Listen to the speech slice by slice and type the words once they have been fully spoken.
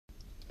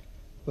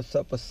What's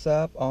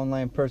up,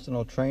 online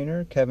personal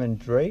trainer Kevin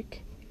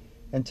Drake.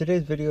 And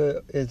today's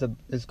video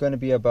is going to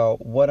be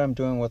about what I'm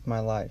doing with my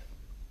life.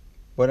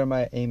 What am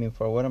I aiming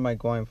for? What am I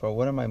going for?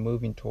 What am I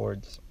moving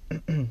towards?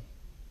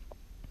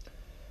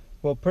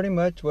 Well, pretty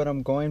much what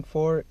I'm going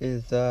for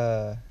is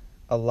a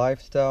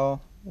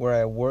lifestyle where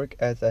I work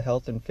as a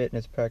health and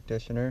fitness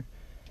practitioner.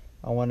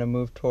 I want to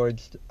move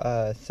towards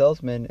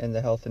salesman in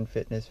the health and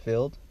fitness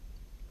field.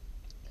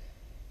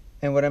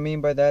 And what I mean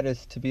by that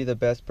is to be the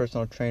best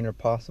personal trainer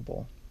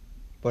possible.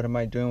 What am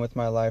I doing with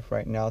my life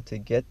right now to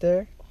get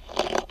there?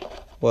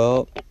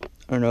 Well, I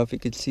don't know if you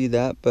could see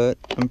that, but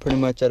I'm pretty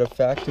much at a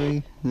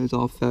factory. There's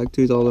all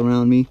factories all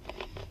around me.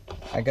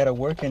 I gotta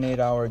work an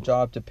 8-hour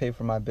job to pay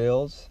for my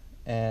bills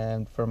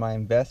and for my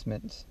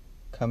investments.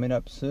 Coming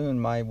up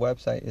soon, my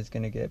website is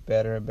gonna get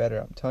better and better.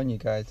 I'm telling you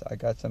guys, I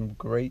got some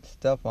great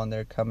stuff on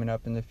there coming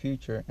up in the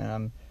future, and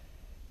I'm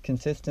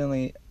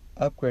consistently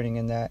upgrading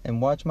in that.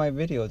 And watch my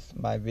videos.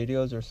 My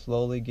videos are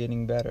slowly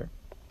getting better.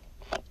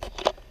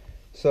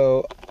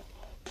 So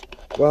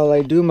while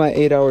I do my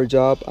 8-hour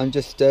job, I'm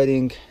just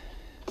studying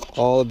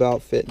all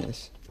about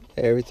fitness,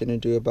 everything to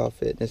do about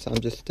fitness. I'm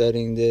just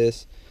studying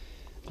this.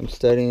 I'm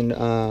studying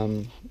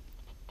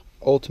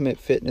Ultimate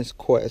Fitness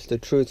Quest, The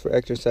Truth for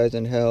Exercise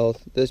and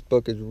Health. This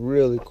book is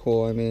really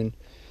cool. I mean,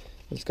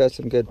 it's got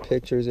some good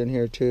pictures in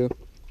here too.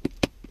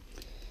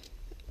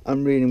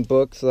 I'm reading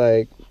books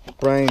like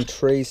Brian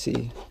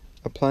Tracy,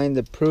 applying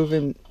the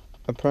proven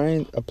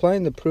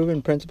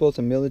principles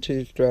of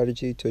military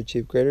strategy to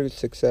achieve greater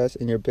success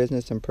in your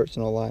business and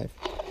personal life.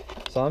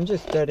 So I'm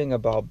just studying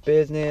about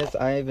business.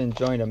 I even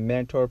joined a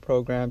mentor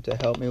program to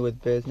help me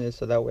with business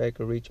so that way I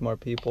could reach more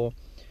people.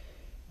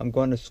 I'm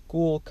going to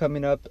school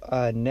coming up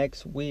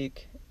next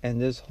week,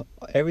 and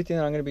everything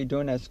that I'm going to be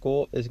doing at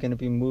school is going to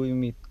be moving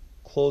me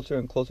closer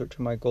and closer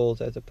to my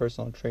goals as a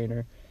personal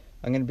trainer.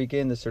 I'm going to be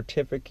getting the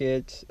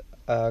certificates.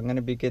 I'm going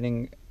to be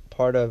getting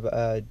part of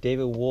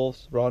David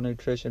Wolf's Raw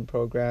Nutrition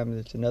program.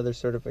 It's another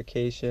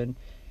certification.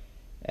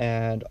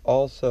 And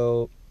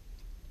also,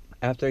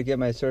 after I get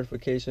my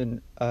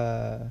certification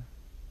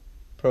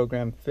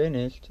program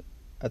finished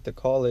at the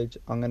college,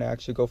 I'm going to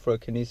actually go for a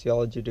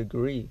kinesiology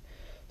degree.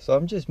 So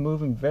I'm just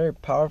moving very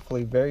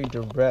powerfully, very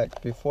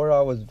direct. Before,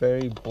 I was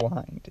very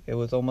blind. It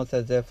was almost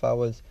as if I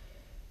was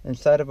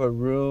inside of a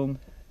room,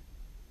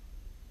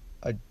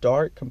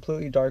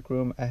 completely dark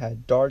room. I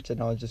had darts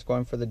and I was just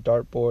going for the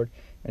dartboard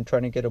and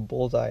trying to get a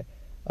bullseye.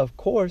 Of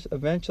course,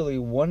 eventually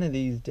one of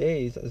these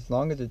days, as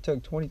long as it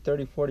took 20,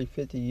 30, 40,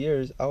 50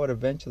 years, I would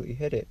eventually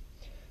hit it.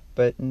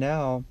 But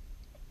now,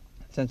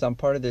 since I'm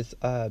part of this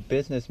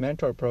business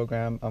mentor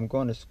program, I'm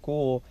going to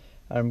school,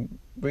 I'm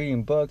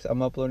reading books,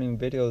 I'm uploading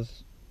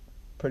videos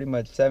pretty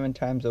much 7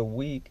 times a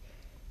week,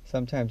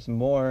 sometimes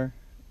more.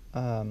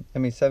 7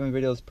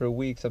 videos per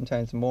week,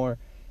 sometimes more.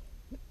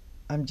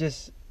 I'm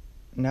just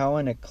now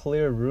in a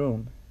clear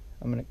room.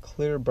 I'm in a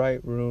clear,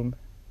 bright room.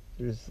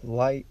 There's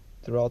light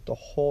throughout the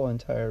whole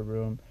entire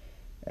room,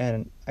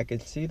 and I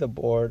could see the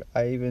board.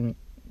 I'm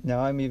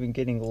even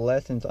getting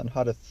lessons on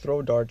how to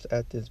throw darts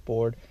at this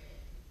board,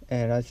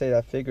 and I say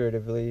that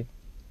figuratively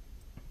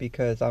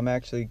because I'm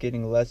actually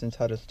getting lessons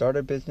how to start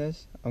a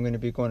business. I'm going to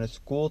be going to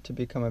school to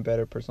become a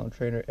better personal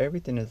trainer.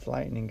 Everything is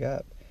lightening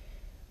up.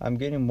 I'm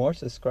getting more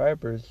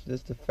subscribers.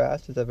 This is the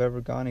fastest I've ever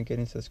gone in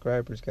getting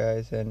subscribers,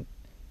 guys, and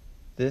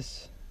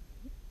this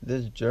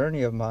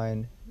journey of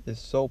mine is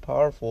so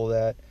powerful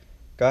that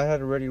God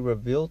had already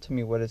revealed to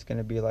me what it's going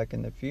to be like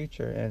in the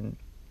future, and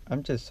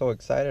I'm just so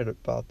excited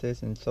about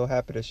this and so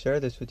happy to share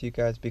this with you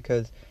guys,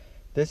 because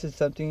this is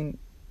something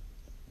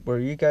where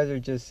you guys are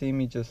just seeing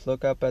me just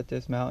look up at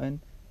this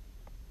mountain,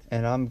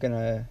 and I'm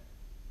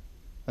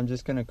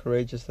just gonna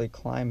courageously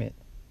climb it.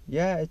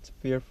 Yeah, it's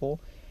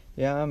fearful.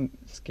 Yeah, I'm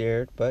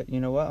scared, but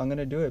you know what? I'm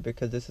gonna do it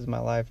because this is my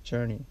life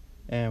journey.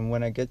 And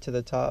when I get to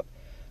the top,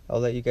 I'll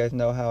let you guys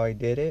know how I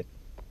did it,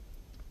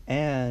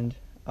 and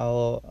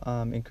I'll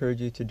encourage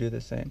you to do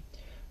the same.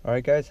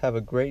 Alright guys, have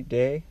a great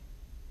day,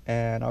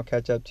 and I'll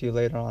catch up to you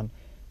later on.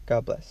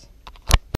 God bless.